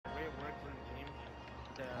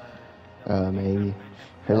Maybe.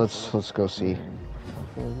 Here, let's go see.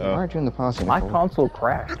 Why aren't you in the posse? My console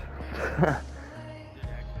crashed.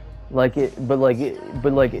 It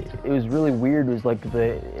was really weird. It was like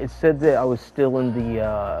it said that I was still in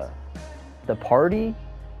the party,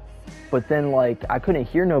 but then like I couldn't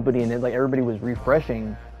hear nobody, and like everybody was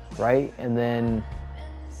refreshing, right? And then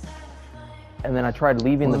I tried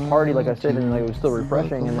leaving the party, like I said, and like it was still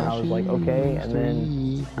refreshing, and then I was like, okay, and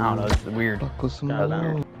then I don't know, it's weird.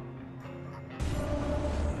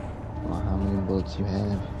 Well, how many bullets you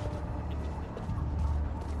have?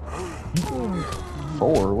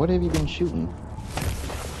 4. What have you been shooting?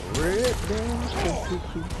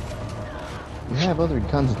 You have other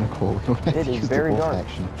guns, Nicole. You don't have It to is use very the bolt dark.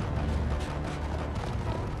 action.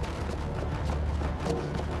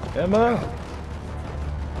 Emma!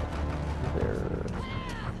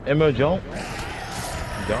 Emma, jump!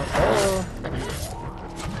 Jump! Oh.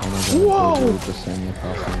 Whoa!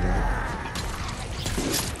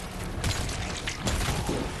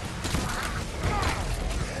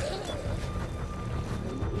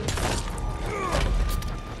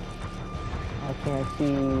 I can't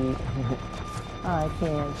see. I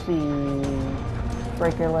can't see.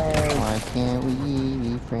 Break your leg. Why can't we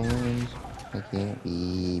be friends? Why can't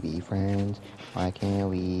we be friends? Why can't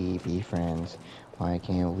we be friends? Why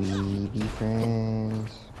can't we be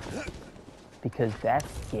friends? Because that's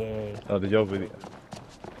gay. Oh, the joke video.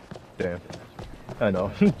 Damn. I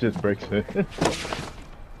know. Just breaks it.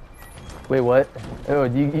 Wait, what? Oh,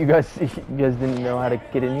 you guys didn't know how to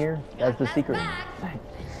get in here? That's the secret.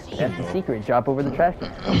 That's the secret. Drop over the trash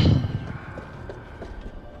can.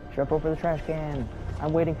 Drop over the trash can.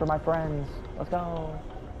 I'm waiting for my friends. Let's go.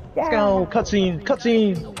 Yeah. Let's go. Cutscene.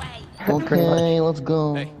 Cutscene. Okay, let's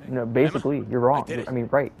go. Hey, No, basically, you're wrong. I mean,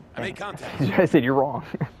 right. I made contact. I said you're wrong.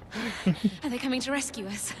 Are they coming to rescue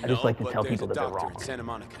us? I just like to but tell there's people a that they're doctor wrong. in Santa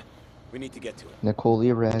Monica. We need to get to it. Nicole,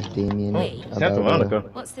 you harassed Damien Santa about Monica.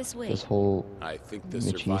 What's this this week? whole I think the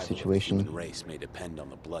Mitchie survival situation. of the human race may depend on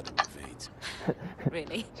the blood in your veins.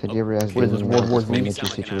 Really? Said you ever asked What is this, Damien World about War this whole Z? Maybe Mitchie sound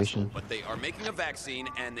like an situation? asshole, but they are making a vaccine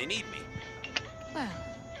and they need me. Well,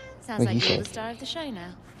 sounds Like like you you're the said. star of the show now.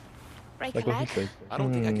 Break Like a what he leg? said. I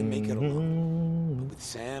don't think I can make it alone. But with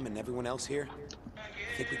Sam and everyone else here,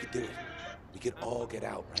 I think we could do it. We could all get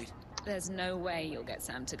out, right? There's no way you'll get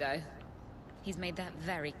Sam to go. He's made that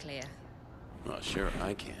very clear. Well, sure,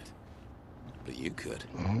 I can't. But you could.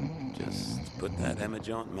 Just put that Emma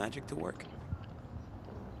Jaunt magic to work.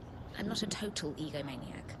 I'm not a total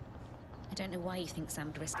egomaniac. I don't know why you think Sam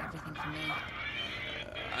would risk everything for me.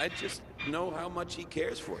 I just know how much he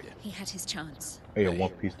cares for you. He had his chance. Hey, a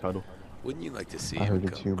One Piece title. Wouldn't you like to see I him heard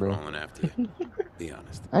it come too, bro. crawling after you? Be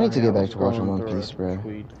honest. I need to get back to watching One Piece, bro.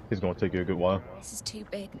 It's gonna take you a good while. This is too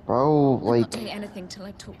big. Bro, I'm like, not doing anything till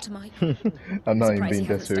I talk to Mike. I'm not even Surprised being he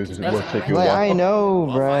that hasn't serious. It's stuck his gonna nose take you a in like while. I know,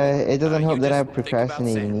 Well, bruh. fine. It doesn't You help that I'm just think about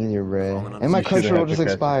procrastinating Sam. either, bruh. And my You shouldn't crunchyroll have just to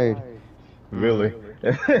expired. Really?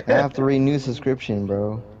 I have to renew subscription,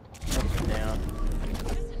 bro.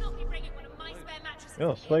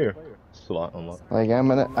 Yeah, Slayer. Slot unlocked. Like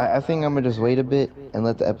I think I'm gonna just wait a bit and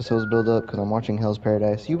let the episodes build up because I'm watching Hell's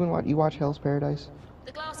Paradise. You watch Hell's Paradise?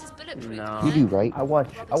 The glass is bulletproof. No. You do, right? I watch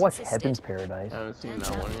Heaven's Paradise. I haven't seen that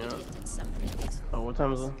one yet. Oh, what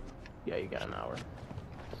time is it? Yeah, you got an hour.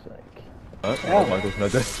 It's like, Oh, Michael's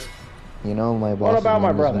not dead. You know my boss's about my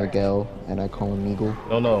name is brother? Miguel, and I call him Eagle.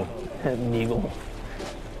 No. Neagle.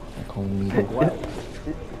 I call him Eagle. What?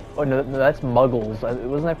 Oh no, that's Muggles.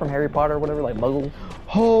 Wasn't that from Harry Potter or whatever? Like Muggles?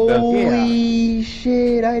 Holy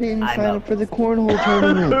shit! I didn't I sign know. up for the cornhole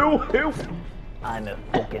tournament. I'm a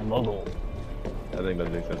fucking Muggle. I think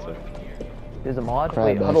that makes sense. There's a mod? Crab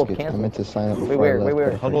Wait, huddle baskets. I cancel. meant to sign up Wait, before where? I Wait, left. where?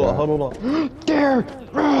 but I Huddle up, forgot. huddle up. There!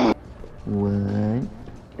 What?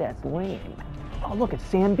 That's lame. Oh look, it's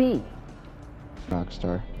Sam B.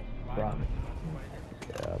 Rockstar. Rob.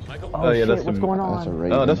 Michael? Oh, yeah, shit, that's what's the- going That's a on?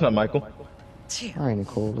 rating. Oh, that's not Michael. Alright,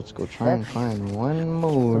 Nicole, let's go try and find one A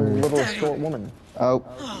more. little short woman. Oh,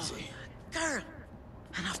 Girl,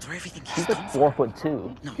 and after everything he's She's done like for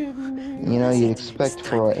 4'2". you know, you'd expect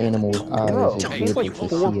for an animal with Bro, eyes to be she's able like to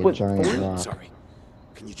 4'3". see a giant rock. Sorry.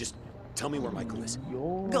 Can you just tell me where Michael is?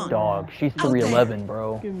 gone. Dog, she's 3'11",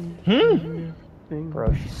 bro.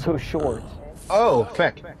 Bro, she's so short. Oh,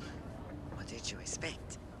 feck. What did you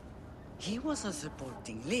expect? He was a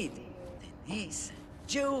supporting lead. Then he's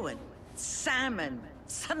Joe and Sam and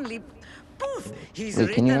suddenly, poof, he's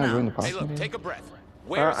Wait, can you written not bring the out. Hey, look, possum? take a breath.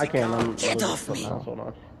 Where's I he can't. gone? Get off me. Hold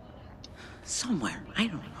on. Somewhere, I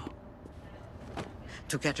don't know.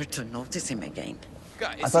 To get her to notice him again.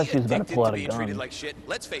 God, I is thought he she was about to addicted pull out a being gun. treated like shit?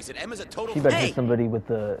 Let's face it, Emma's a total She better Hey, hit somebody with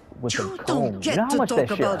the You comb. don't You get know how to much talk that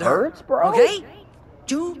shit about her, hurts, bro? okay?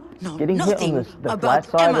 You know Getting hit on nothing the about flat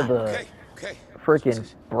side Emma. of the Okay, okay.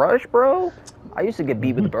 freaking brush, bro. I used to get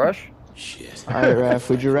beat with the brush. Shit. Alright, Raph,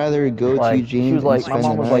 would you rather go to Like, she Eugene was and like, my spend the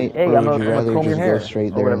mom was like, night, hey, or I'm would you gonna rather comb your just hair. go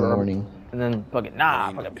straight Or there in the whatever. morning? And then fucking, fucking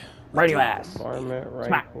I'll right do your it. ass. Varmint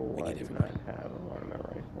Smack. rifle. Why do not have a varmint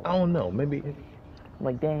rifle? I don't know. Maybe. I'm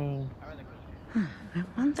like, dang. I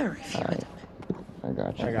wonder if he Alright, I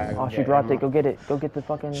got you. I gotta go Oh, she get dropped ammo. it. Go get it. Go get the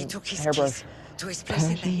fucking He took his hairbrush. keys to his place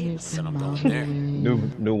in the hills. Then I'm going there.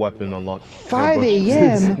 New weapon unlocked. 5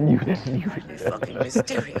 a.m. Fucking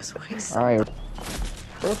mysterious ways. Alright,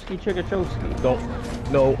 Broski Chickachoski. Don't.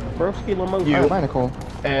 No. Broski Lamoski. You. alright, bye, Nicole.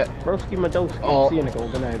 Broski Madoski. Oh. See you, Nicole.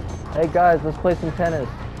 Good night. Hey guys, let's play some tennis.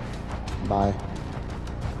 Bye.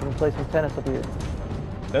 We're gonna play some tennis up here.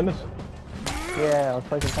 Tennis. Yeah, let's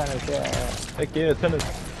play some tennis. Yeah. Heck yeah, tennis.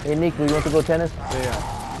 Hey Nico, you want to go tennis? Yeah.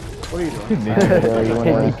 What are you doing? Daryl, you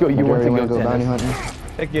wanna, Nico, you want to Daryl, go bounty tennis?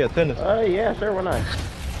 hunting? Heck yeah, tennis. Yeah, sure, why not?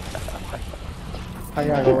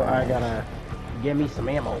 I gotta get me some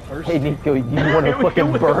ammo first. Hey Nico, you want to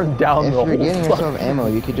fucking burn down If the you're whole getting fuck- yourself ammo,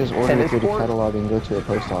 you could just order it Tennis through the court? catalog and go to a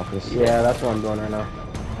post office. Yeah, that's what I'm doing right now.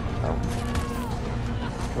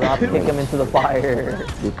 Drop kick him into the fire.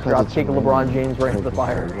 Because Drop it's kick raining. LeBron James right into the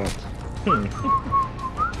fire.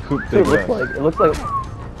 Coop Dude, big ass. it looks like.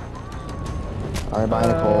 Alright, bye,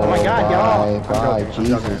 Nicole. Oh my god, y'all! Bye,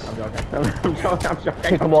 Jesus. I'm joking.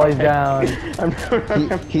 Kick him while he's down.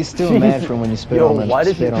 He's still mad from when you spit Yo, on him. why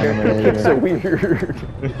does his spit on him character kick so earlier.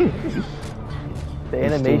 weird? The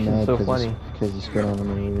animation's so funny. Because you spit on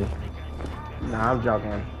him earlier. Nah, I'm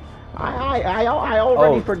joking. I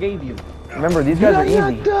already forgave you. Remember, these guys are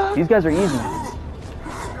easy. These guys are easy.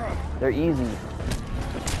 They're easy.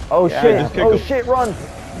 Oh Yeah, shit! just kick Oh him. shit! Run!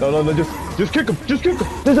 No, just kick him. Just kick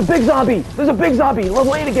him. There's a big zombie! There's a big zombie!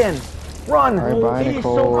 Level 8 again! Run! Alright, bye, he's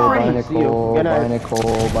Nicole. so Bye, crazy. Nicole. Good Bye, night.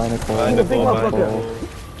 Nicole. Bye, Nicole. Bye, Big Nicole.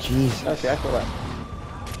 motherfucker. Jesus. Okay, I feel that.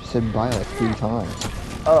 She said bye like 3 times.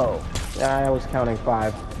 Oh. Yeah, I was counting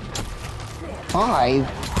 5.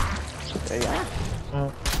 5? Yeah.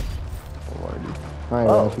 Alright, Oh.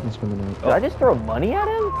 Ralph, you can spend the night. Did I just throw money at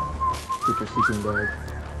him? Secret seeking dog.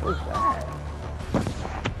 What was that?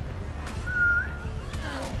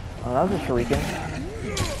 Oh, that was a shuriken.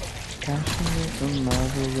 Passionate from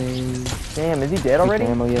miles away. Damn, is he dead already?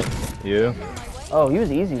 Ammo yet? Yeah. Oh, he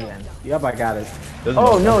was easy then. Yep, I got it. Doesn't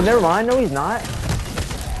Oh, matter. no, never mind. No, he's not.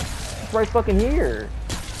 He's right fucking here.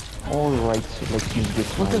 All rights to let you get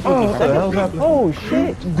What's this my fucking what the hell's second? happening? Oh,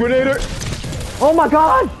 shit. Grenader. Oh, my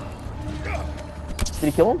God. Did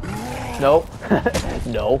he kill him? No.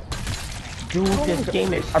 No. Dude, this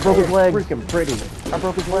game is I broke his leg. freaking pretty. I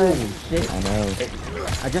broke his leg. Shit. I know.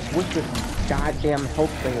 I just wish this goddamn health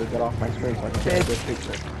thing would get off my screen so I can get a good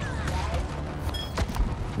picture.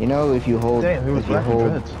 You know, if you hold, Damn, he was if you racking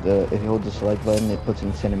hold dreads. if you hold the select button, it puts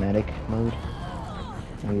in cinematic mode.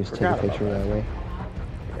 And you just take a Forgot about picture that way.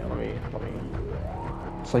 Yeah, let me.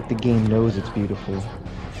 It's like the game knows it's beautiful.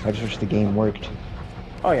 I just wish the game worked.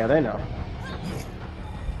 Oh yeah, they know.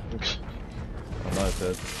 I'm not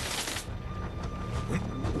dead.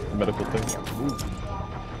 Medical thing.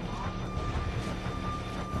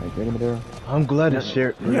 Alright, ready, Maduro? I'm glad it's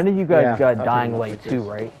shared. None of you guys Yeah, got I'll Dying take Light it. 2,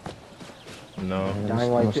 right? No. Dying I'm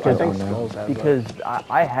Light 2. I still think on now. Skulls has Because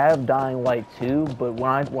I have Dying Light 2, but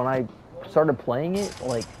when I started playing it,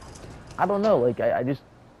 like, I don't know, like, I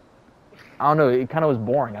don't know, it kind of was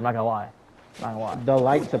boring, I'm not gonna lie. Not gonna lie. the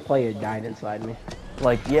light to play it died inside me.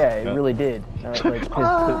 Like, yeah, it Yeah. really did. Like,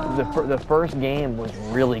 'cause the first game was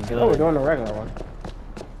really Oh, we're good. doing the regular one.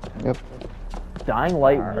 Yep. Dying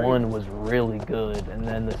Light Alright. 1 was really good, and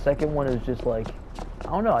then the second one was just like, I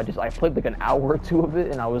don't know, I played like an hour or 2 of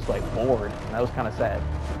it, and I was like bored, and that was kind of sad.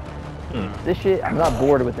 This shit, I'm not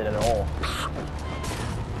bored with it at all.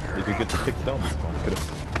 You could get the kick down.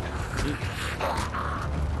 Could've-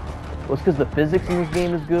 Well, it's because the physics in this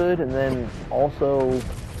game is good, and then also,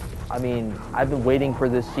 I mean, I've been waiting for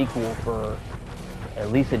this sequel for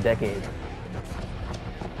at least a decade.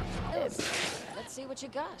 Let's see what you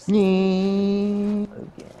got. Yeah.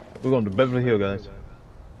 Okay. We're going to Beverly Hills, guys.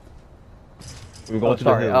 We're going Oh, to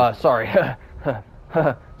sorry, the hills.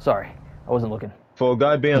 sorry. Sorry, I wasn't looking. For a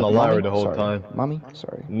guy being a liar Mommy? the whole Sorry. time. Mommy?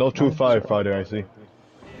 Sorry. No true Mommy? Sorry. firefighter, I see.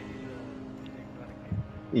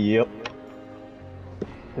 Yep.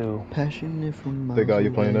 Who? Passionate from miles The guy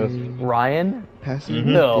you playing as? away. Ryan?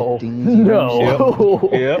 Passing No. 15 No.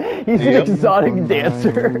 Yep. He's Yep. an exotic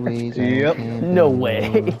dancer. Yep. No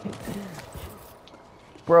way.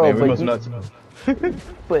 Bro, Man, we but, must not.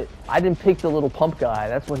 but I didn't pick the little pump guy.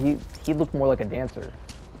 That's what he looked more like a dancer.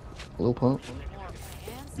 Lil Pump.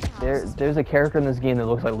 There's a character in this game that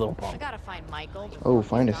looks like Little I Pump. gotta find Michael. Oh,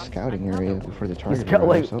 find a scouting area before the target. He's got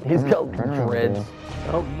like arrives. Oh, he's turn got around, dreads. Dale.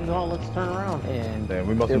 Oh, you all, let's turn around. And Damn,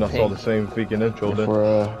 we must they're have not saw the pink. same freaking intro then.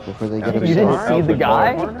 Before they get You You us didn't out. see the Outfit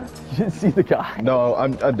guy? bar. You didn't see the guy? No,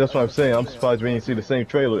 that's what I'm saying. I'm surprised we didn't see the same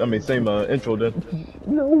trailer. I mean, same intro then.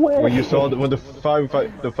 No way. When you saw when the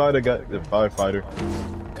firefighter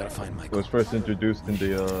Gotta find Michael. was first introduced in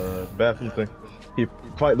the bathroom thing, he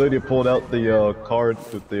quite literally pulled out the card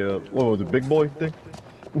with the what was it, big boy thing?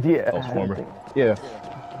 Yeah. Transformer. Yeah,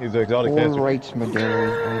 he's an exotic All dancer. right,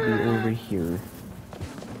 Madero, I'll be over here.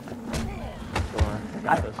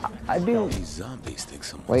 I do. These zombies think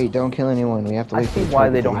someone's Wait, don't kill anyone. We have to I wait for see the why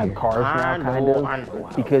target they to don't get have here. cars I now, kind know, of, I know.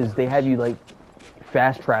 because they have you like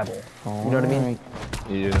fast travel. You know what I mean? Alright.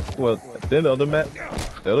 Yeah. Well, then the other map,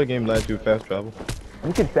 the other game lets you fast travel.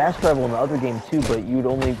 You can fast travel in the other game too, but you'd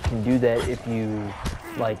only can do that if you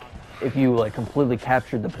completely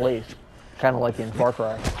captured the place, kind of like in Far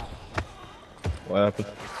Cry. What happened?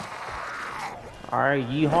 Alright,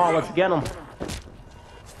 yeehaw, let's get him.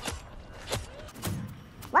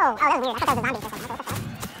 Whoa, oh, that was weird. I thought that was a zombie or something. I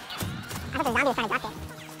thought the zombie was trying to drop it.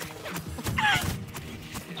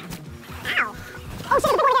 Ow! Oh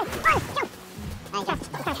shit, there's a big one again! Run! Jump!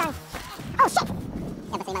 Jump! Oh shit!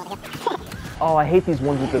 Yeah, but same over here. Oh, I hate these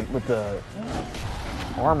ones with the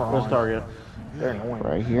armor Where's on. target? They're annoying.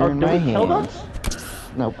 Right here Oh, in did my we kill them? hands.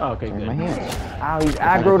 Nope. Oh, okay, they're in good. my hands. Ow, he's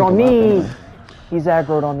I aggroed pick on 'em up me. anyway. He's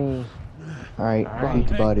aggroed on me. Alright, beat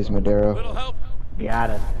the bodies, Madero. Got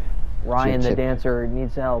it. Ryan, the Tip. dancer,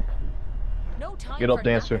 needs help. No time Get up, for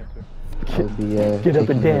dancer. I'll be Get up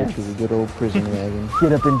and taking her dance. to the good old prison wagon.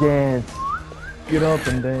 Get up and dance. Get up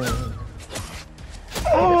and dance.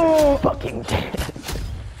 Fucking dance.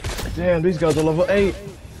 Damn, these guys are level 8.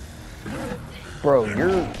 Bro,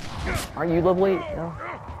 aren't you level 8? No.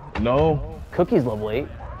 No, Cookie's level 8.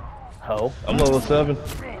 Ho. I'm level 7.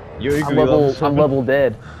 You're I'm equally level, level 7. I'm level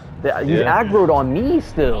dead. He's Yeah. aggroed on me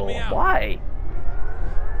still. Why?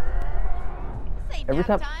 Say Every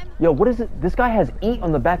nap time. Yo, what is it? This guy has eat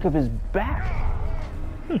on the back of his back.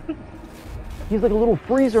 He's like a little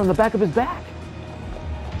freezer on the back of his back.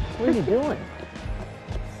 What is he doing?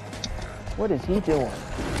 What is he doing?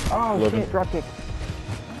 Oh Love shit, it. drop kick.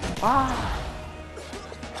 Ah.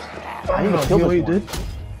 I need Oh, to kill you know this what one. he did?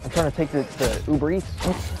 I'm trying to take the Uber Eats.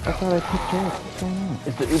 I thought I picked her up. What's going on?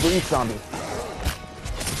 It's the Uber Eats zombie.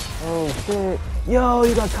 Oh shit. Yo,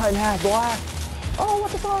 you got cut in half, boy. Oh,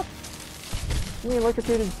 what the fuck? You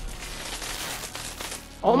electrocuted.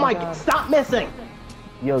 Oh my God. god, stop missing!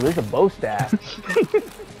 Yo, there's a bow staff.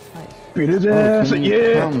 Beat his Oh, ass, can you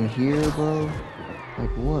yeah! come here, bro? Like,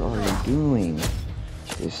 what are you doing?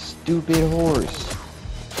 This stupid horse.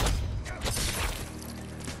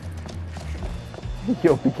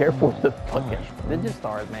 Yo, be careful with the fucking ninja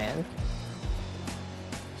stars, man.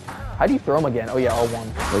 How do you throw them again? Oh yeah,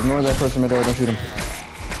 R1. Ignore that person, Madero. Don't shoot him.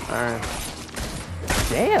 Alright.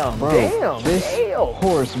 Damn, Bro, damn, this damn.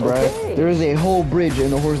 horse, bro. Okay. There is a whole bridge,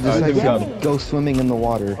 and the horse I decides think we got to him. go swimming in the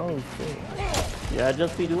water. Oh shit. Yeah, I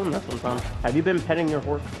just be doing that sometimes. Have you been petting your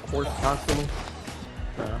horse constantly?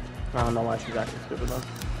 No. I don't know why she's acting stupid though.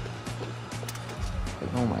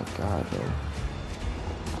 Oh my god, bro.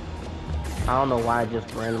 I don't know why it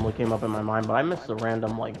just randomly came up in my mind, but I miss the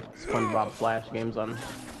random like SpongeBob Flash games on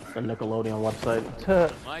the Nickelodeon website.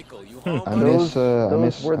 Michael, you I home? miss,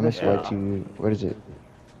 those were I the miss shit. Y2, what is it?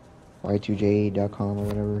 Y2J.com or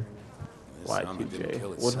whatever. This zombie didn't Y2J. kill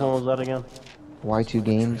Which itself. one was that again? Y2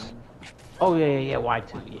 Games. Oh yeah,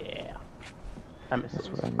 Y2, yeah. I miss That's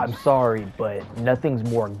those. what I miss. I'm sorry, but nothing's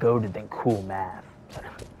more goated than cool math.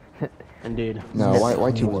 Indeed. No,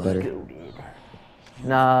 Y2 was better. Goated.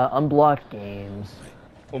 Nah, unblocked games.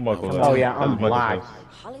 Oh my god. Oh yeah, That was I'm Michael's black. house.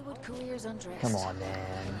 Hollywood careers undressed. Come on,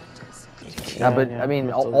 man. Yeah, Nah, but yeah, I mean,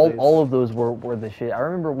 miss those all days. of those were the shit. I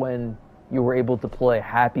remember when you were able to play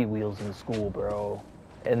Happy Wheels in school, bro.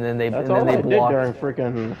 And then they That's and then all they I did blocked. during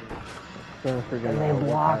freaking. And they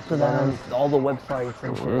blocked them, all the websites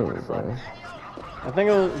and shit. Really, It bro. sucks.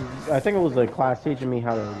 I think it was a class teaching me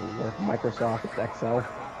how to work Microsoft Excel.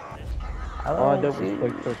 All I did was see.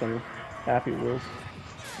 click freaking Happy Wheels.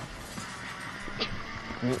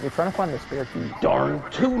 You're trying to find the spare keys. Darn,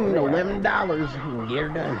 $211 and get her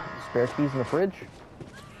done. Spare keys in the fridge?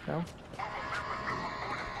 No?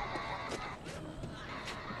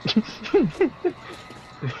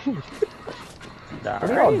 What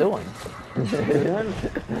are y'all doing?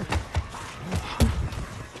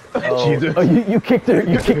 Jesus. Oh, you kicked her.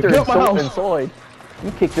 You kicked her Get my house. inside.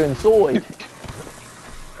 You kicked her inside.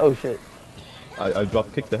 Oh shit. I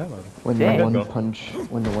drop kicked the hell out of him. When Dang.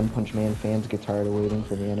 the One Punch Man fans get tired of waiting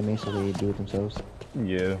for the anime, so they do it themselves.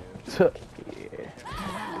 Yeah.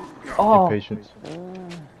 Oh, Impatience.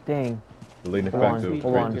 dang. The leading Hold on, factor of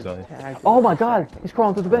hold great on. design. Oh my god, he's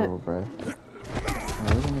crawling through the vent. Oh, bro. We're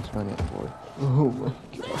gonna turn it, boy. Oh my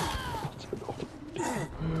god.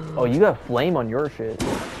 Oh, you got flame on your shit.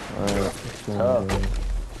 Alright, Tough.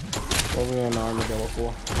 What were we on the armadillo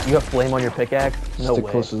for? You got flame on your pickaxe? No It's the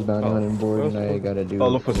way. closest bounty hunting board, and I gotta do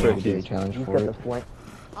look for a straight legendary keys. challenge He's for got it. the flame.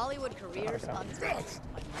 Hollywood careers undressed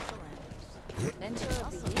by Michael Anders. Mentor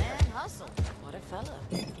of the year. Hustle. What a fella.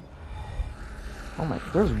 Oh my,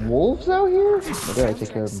 there's wolves out here? I gotta take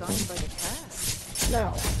care of them. Signed by the cast.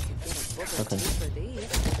 No. Okay. For these.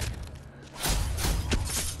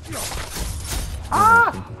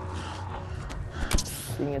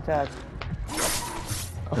 Being attacked.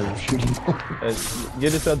 Oh, you're shooting.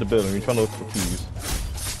 Get inside the building. We're trying to look for keys.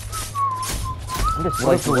 I'm just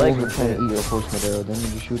What if the slicing legs wolves are and trying shit. to eat your horseman arrow? Then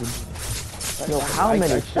you shoot them? Yo, how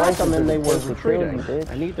many I shot them and they were supposed to kill you, retreating.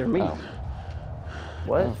 bitch? I need their meat. Oh.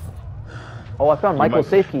 What? Oh, I found Michael's might-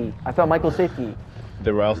 safe key. I found Michael's safe key.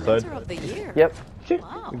 They were outside. Mentor of the year. Yep.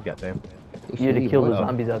 Wow. Goddamn. You had to kill the Wow.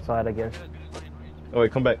 zombies outside, I guess. Oh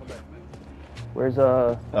wait, come back. Where's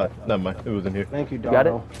Never mind. It was in here. Thank you, You got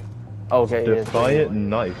it? Doggo. Oh, okay. it is. Defiant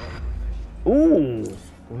knife. Ooh.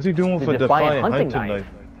 What's he doing with The a Defiant defiant hunting hunting knife.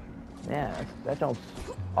 knife? Yeah, that don't.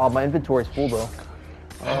 Oh, my inventory's full though.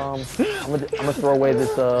 I'm gonna throw away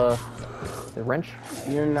this the wrench.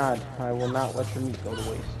 You're not. I will not let your meat go to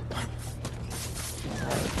waste.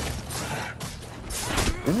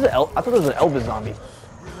 This is I thought it was an Elvis zombie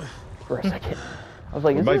for a second. I was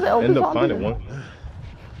like, We is might this an Elvis end up zombie? finding one.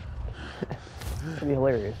 That'd be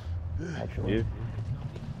hilarious, actually. Yeah.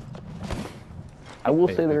 I will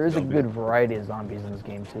Hey, say there is a zombie. good variety of zombies in this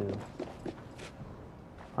game too.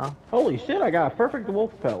 Huh? Holy shit! I got a perfect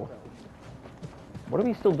wolf pelt. What are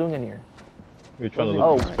we still doing in here? We're trying to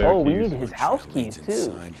Oh, look for spare we keys. need his house keys too.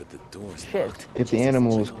 Inside, but the door's Shit. locked. If the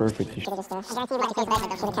animal was perfect, you should. I guarantee you, like, the case red,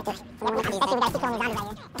 should have kept it. And then we gotta keep killing these zombies right here.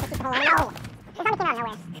 Let's just keep the whole animal. No! The zombie came out of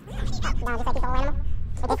nowhere. No, just like keep the whole animal.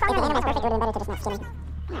 If the animal was perfect, it would have been better to just not skin him.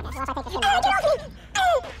 Okay, so once I take the skin, yeah, open the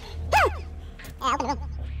room.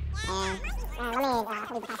 And, let me,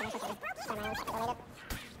 read the confidential thing. So my own check related.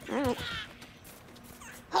 Alright.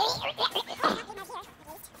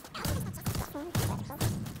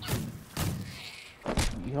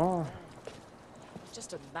 Yeah.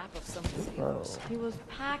 Just a map of something Bro. else. He was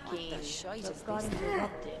packing. The shite Just of got these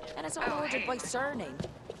interrupted. And it's all ordered by surname.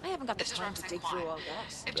 I haven't got the time to dig through all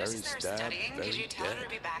that. Very stabbed, very dead.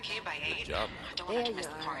 Good job. There you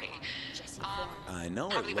are. I know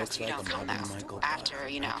it looks like a modern Michael, but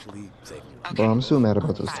actually, they Bro, I'm so mad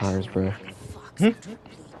about those tires, bro.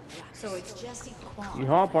 So it's Jesse Kwan.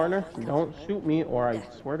 Yeehaw, partner. Don't shoot me or I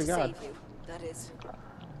swear to God. Save you. That is.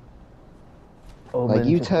 Like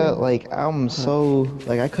you tell, like I'm so,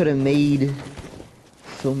 like I could have made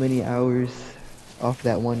so many hours off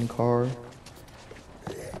that one car,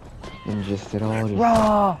 and just it all just.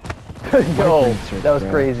 Raw. Yo, insert, that was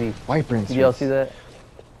bro. crazy. Wiper Did y'all inserts. see that?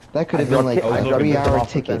 That could have I been like dropped- I a dropped it 3-hour off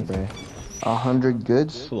the ticket, bro. fence. 100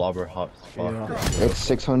 goods. Slobber hot spot. Yeah. It's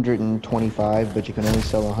 625, but you can only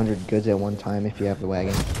sell 100 goods at one time if you have the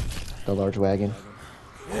wagon, the large wagon.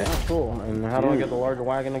 Yeah, cool. And how do I get the larger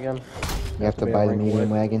wagon again? You have to be a buy the ring medium wood.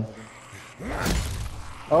 wagon.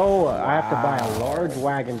 Oh, I have to buy a large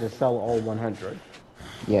wagon to sell all 100.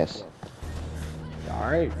 Yes.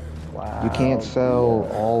 Alright. Wow. You can't sell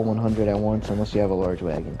all 100 at once unless you have a large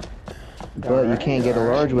wagon. But you can't get a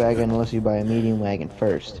large wagon unless you buy a medium wagon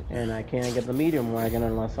first. And I can't get the medium wagon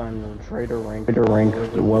unless I'm the trader rank as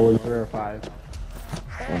well as tier 5.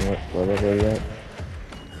 And what level are you at?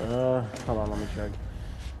 Hold on, let me check.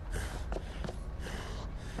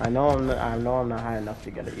 I know I'm not high enough to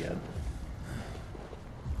get it yet.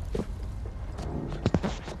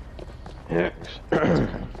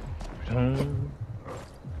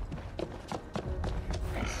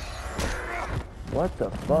 What the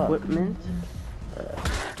fuck? Equipment.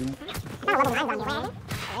 Not a level 9 zombie wagon.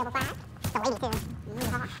 A level 5. It's a lady too.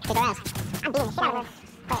 Kick her ass. I'm beating the shit out of her.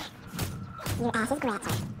 But your ass is great. Who,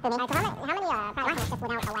 me? Alright, so how many probably just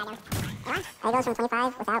without a wagon? It goes from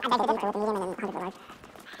 25 without, I bet it with the medium and then 100 with large.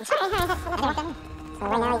 So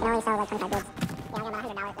right now you can only sell like 25 goods. Yeah, I got about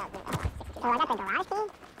 $100 out. So I got the garage key?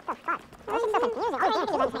 What the fuck? This is so confusing. Oh,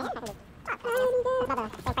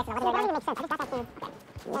 damn, it's about the same price as the other. It doesn't even make sense. I just got that key. Okay.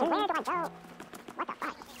 So where do I go? What the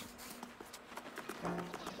fuck?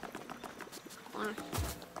 Yeah.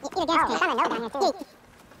 Either gas tank. I found a note down here too.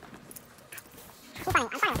 I'm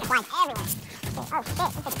finding supplies everywhere. Oh shit,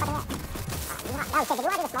 this is fucking it. Oh shit, did you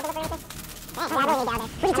want to do the smoke detector with this? Yeah, I really need down there.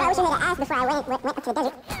 Pretty sure I wish I had asked before I went up to the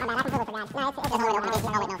desert. My bad, I completely forgot. No, it's already open. No,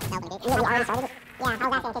 wait, no, it's open. You already started it? Yeah, I was asking in case you wanted to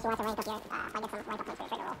rank up your, if I get some rank up points for your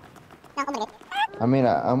trigger roll. No, open it. I mean,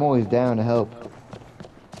 I'm always down to help.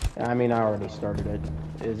 I mean, I already started it.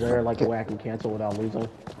 Is there like a way I can cancel without losing?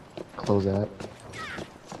 Close that.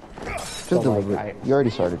 So, Just deliver like, it. You already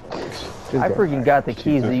started. I freaking got the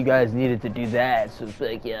keys that you guys needed to do that, so it's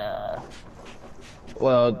like, yeah.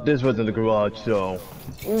 Well, this was in the garage, so.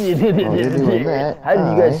 Oh, you're doing that. How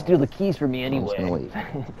did you guys steal the keys from me anyway?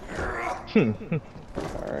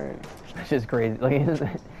 Alright. It's just crazy. Like, it's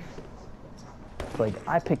like,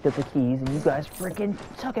 I picked up the keys and you guys freaking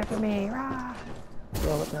took it from me. Rah.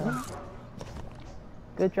 Yo, what the hell?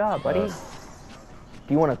 Good job, buddy. Do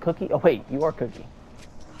you want a cookie? Oh, wait, you are cookie.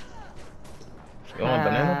 You want a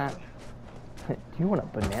banana? Do you want a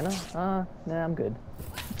banana? Nah, I'm good.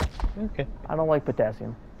 Okay. I don't like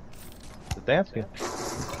potassium. Potassium.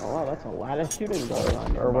 Oh wow, that's a lot of shooting going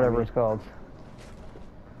on there. Or whatever it's called.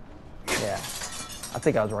 Yeah. I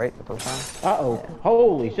think I was right the first time. Uh-oh. Yeah.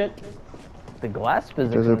 Holy shit. The glass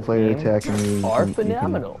physics There's a in player this game attacking you. are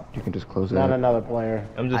phenomenal. You can just close it. Not another player.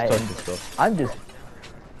 I'm just touching stuff. I'm just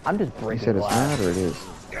breaking You said it's glass. not, or it is?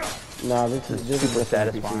 No, this is Super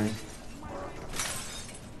satisfying.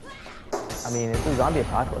 I mean, it's a zombie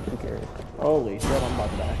apocalypse. Who cares? Holy shit, I'm about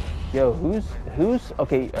to die. Yo, who's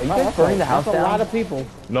okay? Are you guys burning the house down? down? That's a lot of people.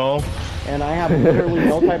 No. And I have literally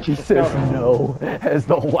no type He of says cover. no, as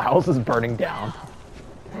the whole house is burning down.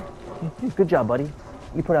 Good job, buddy.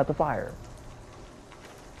 You put out the fire.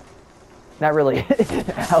 Not really.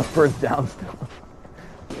 House burns down still.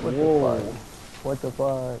 What Whoa. the fuck? What the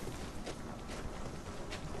fuck?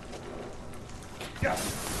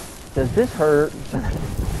 Does this hurt?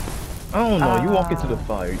 I don't know. You walk into the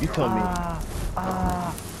fire. You tell me.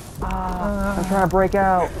 I'm trying to break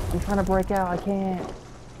out. I can't.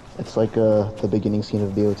 It's like the beginning scene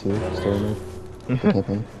of BO2, story mode. The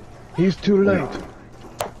campaign. He's too late.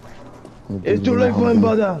 It's too late for him,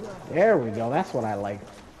 brother. There we go. That's what I like.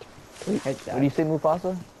 What do you say,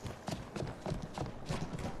 Mufasa?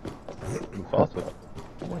 Mufasa.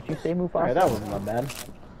 What'd you say, Mufasa? Alright, that wasn't that bad.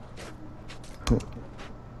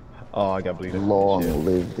 Oh, I got bleeding. Long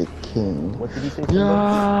live the king. What did you say?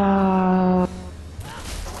 Yeah.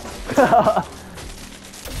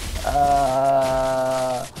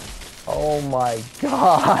 Oh my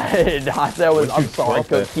god. That was, I'm sorry,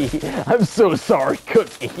 Cookie. I'm so sorry,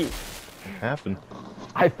 Cookie. Happened.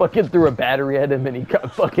 I fucking threw a battery at him and he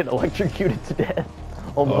got fucking electrocuted to death.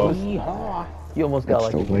 Almost. He almost got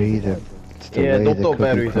That's electrocuted. the way that. Yeah, don't throw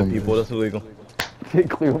batteries at people. That's illegal.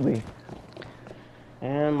 Clearly.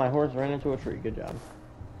 And my horse ran into a tree. Good job.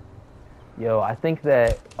 Yo, I think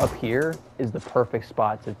that up here is the perfect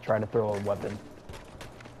spot to try to throw a weapon.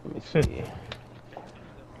 Let me see.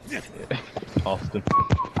 Austin.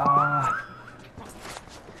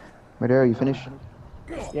 Madero, you finished?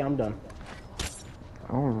 Yeah, I'm done.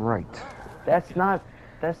 All right. That's not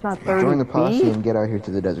 30 Join the posse feet? and get out here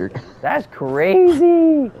to the desert. That's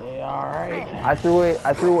crazy. Yeah, alright. I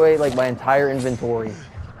threw away like my entire inventory.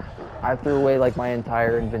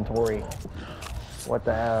 What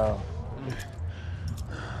the hell?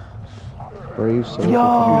 Where are you so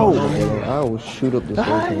Yo! confused? I will shoot up this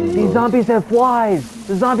whole thing. These zombies have flies!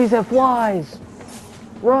 The zombies have flies!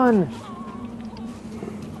 Run!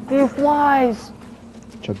 They have flies!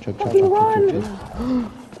 Chug, chug, chug, Fucking chug, run! chug,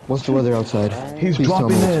 chug. What's the weather outside? He's Please tell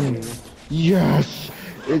dropping me. in. Yes!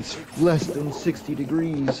 It's less than 60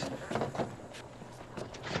 degrees.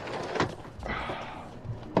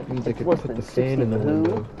 Means I could Less put than the fan in the 60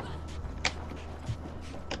 window.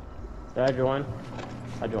 Did I join?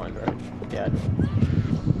 I joined, right? Yeah, I joined.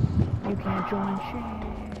 You can't join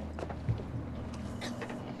shit.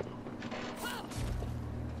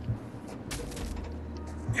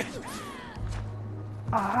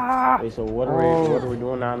 Wait, so what are we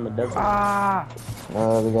doing out in the desert?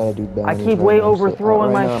 We gotta do bounties. I keep right way now, so-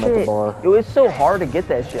 overthrowing right now my I'm at the shit. bar. It was so hard to get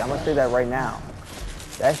that shit. I'm gonna say that right now.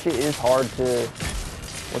 That shit is hard to,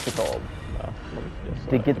 what's it called?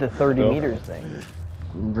 To get the 30 meters thing.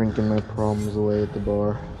 I'm drinking my problems away at the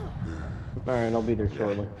bar. Alright, I'll be there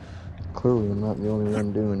shortly. Clearly, I'm not the only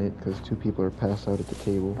one doing it because 2 people are passed out at the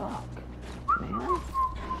table. Fuck, man.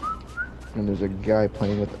 And there's a guy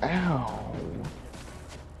playing with. Ow!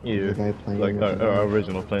 Yeah, The guy playing like with our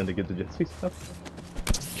original plan to get the Jesse stuff.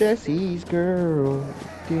 Jesse's girl.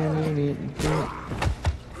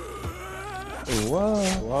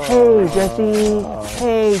 Whoa. Hey, Jesse.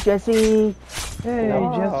 Hey, Jesse. Hey,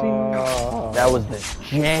 Jesse. That was the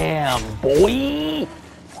jam, boy.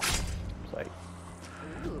 It's like,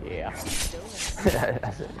 Yeah.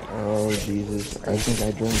 Oh Jesus! I think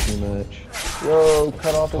I drank too much. Yo,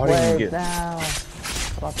 cut off his How did you legs get- now.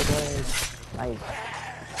 Cut off his legs. Nice.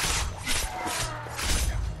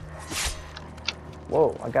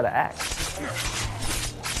 Whoa, I got an axe.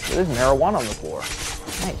 There's marijuana on the floor.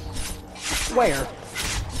 Nice. Where?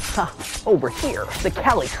 Ha, over here. The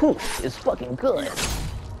Cali Cooch is fucking good.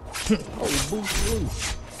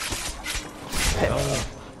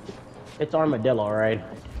 It's armadillo, right?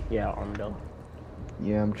 Yeah, armadillo.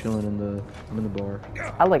 Yeah, I'm chilling in the bar.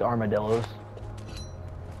 I like armadillos.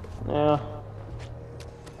 Yeah.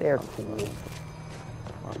 They're cool.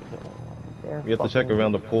 They're We have to check fucking-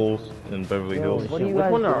 around the pools in Beverly Yo, Hills. what do you Which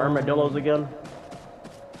guys one are doing? armadillos again?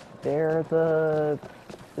 They're the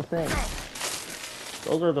thing.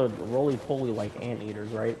 Those are the roly-poly like anteaters,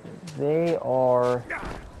 right? They are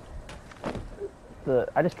the.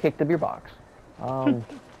 I just kicked up your box.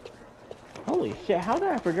 Holy shit! How did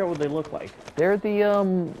I forget what they look like? They're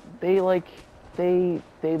the They like. They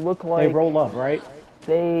look like. They roll up, right?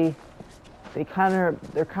 They're kind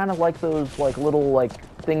of like those like little like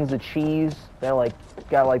things of cheese that like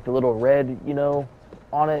got like the little red, you know,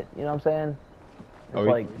 on it. You know what I'm saying? It's Are we-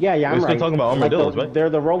 like Yeah, We're I'm still right. talking about Like armadillos, the- right? They're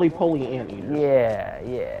the roly-poly anteaters.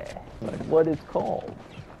 yeah. Like what it's called.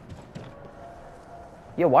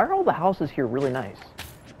 Yeah, why are all the houses here really nice?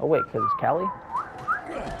 Oh wait, cause it's Cali?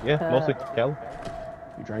 Yeah, mostly Cali.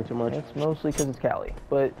 You drank too much? It's mostly because it's Cali,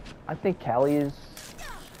 but I think Cali is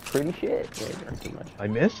pretty shit. Yeah, you drank too much. I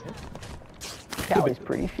missed. Cali's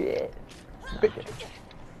pretty shit.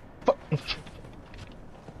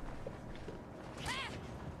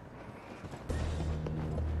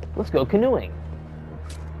 Let's go canoeing.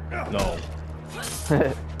 No,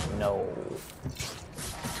 No,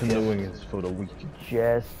 canoeing is for the weak.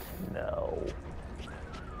 just no.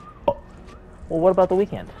 Well, what about the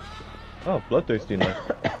weekend? Oh, bloodthirsty knife.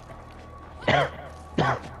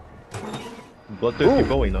 Bloodthirsty Ooh.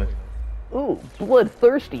 Bowie knife. Ooh,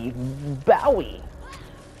 bloodthirsty Bowie.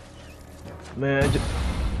 Man,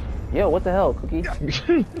 Yo, what the hell, Cookie? I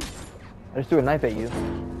just threw a knife at you.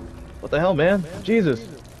 what the hell, man? Jesus.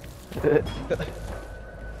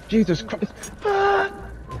 Jesus Christ.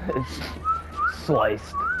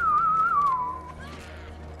 Sliced.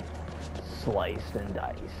 Sliced and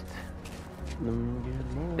diced.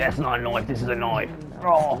 That's not a knife, this is a knife.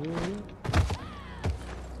 Oh.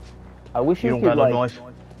 I wish You you, don't could got like no knife.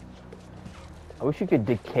 I wish you could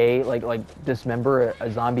decay like dismember a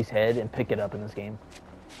zombie's head and pick it up in this game.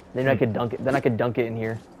 Then I could dunk it in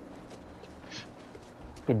here.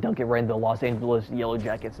 I could dunk it right into the Los Angeles Yellow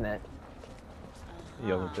Jackets net.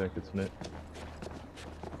 Yellow Jackets net.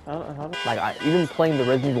 Like even playing the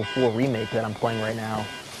Resident Evil 4 remake that I'm playing right now.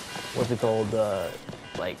 What's it called?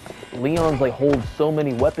 Like Leon's like holds so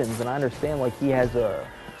many weapons, and I understand like he has a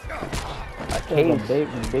case,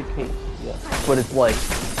 Big case. Yeah. but it's like,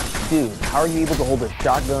 dude, how are you able to hold a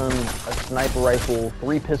shotgun, a sniper rifle,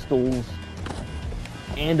 3 pistols,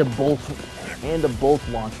 and a bolt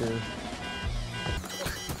launcher?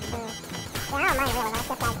 Yeah, I don't mind really. It's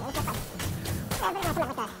just like, yeah, but it's like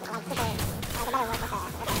super, like the better work with the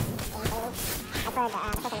I've heard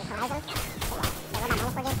the freaking Horizon. So yeah, the robot dinosaur game. That shit is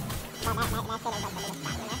like the biggest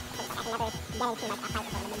spot, you know? Because I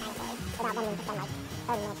can never get into like a fight with one of the dinosaurs without them to spend like 30 minutes restocking on supplies.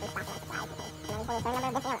 Because, you know, you pull a certain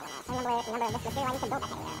number of this, certain number of this material, I need to build that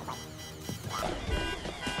thing. You know, it's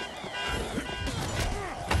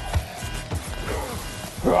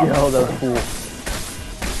like, Yo, that was cool.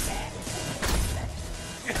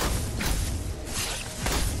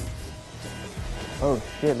 Oh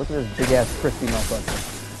shit, look at this big ass crispy motherfucker.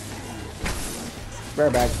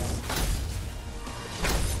 Bear bag.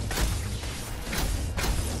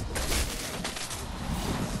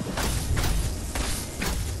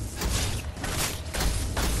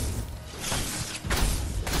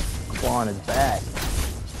 Quan is back.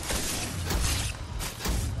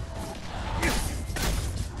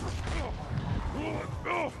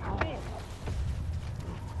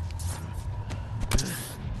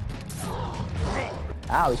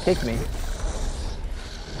 Ow, he kicked me.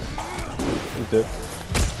 He's dead.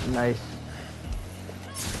 Nice.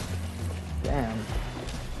 Damn.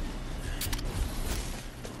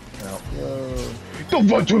 Ow. Yo. Don't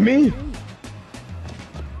run to me!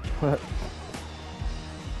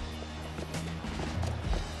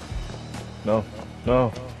 No.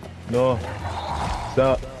 No. No.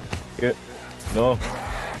 Stop. Get. No.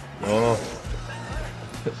 No.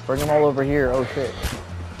 Bring them all over here. Oh shit.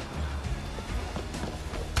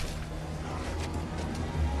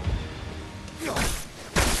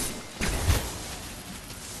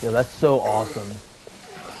 Yo, that's so awesome.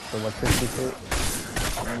 The electricity suit.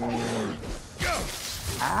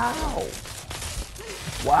 Ow!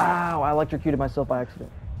 Wow, I electrocuted myself by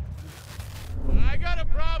accident. I got a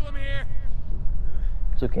problem here.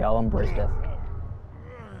 It's okay, I'll embrace death.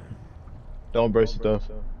 Don't embrace the death.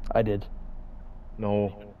 I did.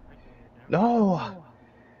 No. No!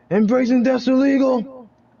 Embracing death's illegal!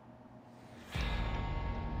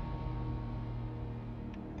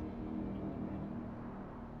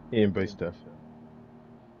 He embraced death.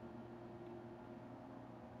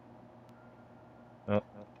 Oh.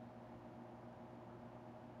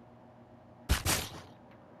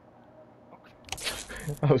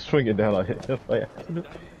 I was swinging down, I hit him by accident.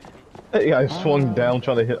 Yeah, I swung down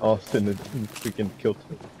trying to hit Austin and freaking killed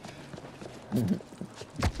him.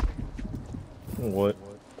 What?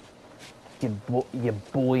 Your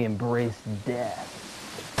boy embraced death.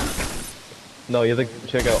 No, you have to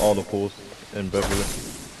check out all the pools in Beverly.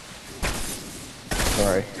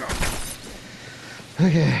 Sorry.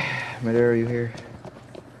 Okay, Madera, are you here?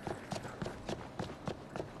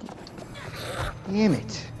 Damn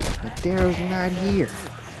it. Madero's not here.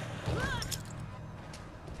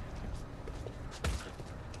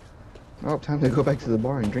 Oh, time to go back to the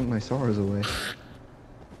bar and drink my sorrows away.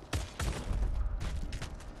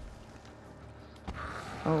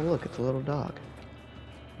 Oh, look, it's a little dog.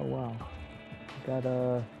 Oh, wow. Got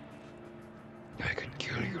a... I could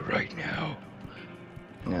kill you right now.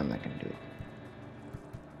 No, I'm not gonna do it.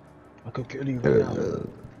 I could kill you right now.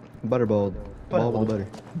 Butterball. Ball with the butter.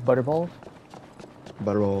 Butterballs?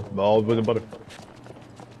 Butterball. Ball with the butter.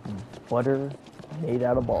 Butter made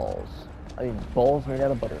out of balls. I mean, balls made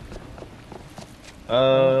out of butter.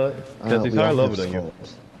 Because he's higher level than you.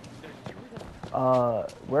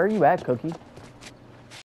 Where are you at, Cookie?